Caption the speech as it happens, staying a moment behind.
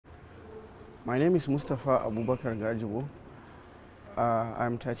My name is Mustafa Gajibo.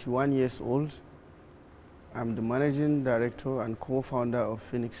 I'm 31 years old. I'm the managing director and co-founder of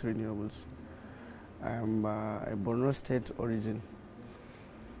Phoenix Renewables. I'm a Borno State origin.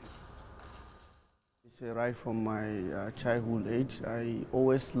 It's right from my childhood age. I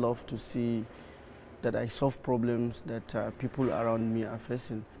always love to see that I solve problems that people around me are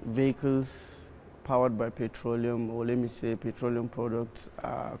facing. Vehicles powered by petroleum, or let me say petroleum products,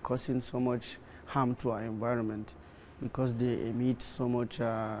 are causing so much harm to our environment because they emit so much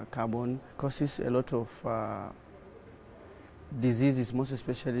carbon, causes a lot of diseases, most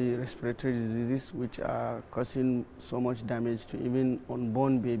especially respiratory diseases, which are causing so much damage to even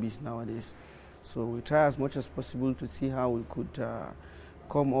unborn babies nowadays. So we try as much as possible to see how we could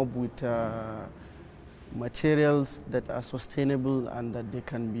come up with materials that are sustainable and that they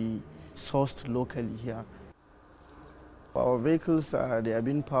can be sourced locally here. Our vehicles, they are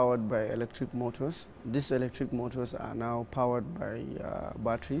being powered by electric motors. These electric motors are now powered by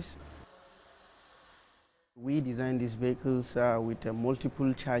batteries. We designed these vehicles with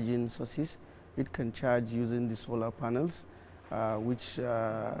multiple charging sources. It can charge using the solar panels, which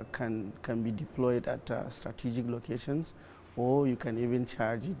can be deployed at strategic locations, or you can even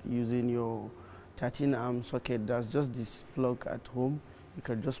charge it using your 13-arm socket. That's just this plug at home. You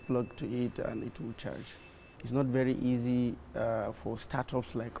can just plug to it and it will charge. It's not very easy for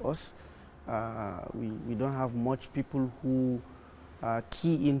startups like us. We don't have much people who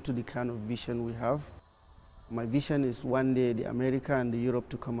key into the kind of vision we have. My vision is one day the America and the Europe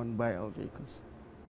to come and buy our vehicles.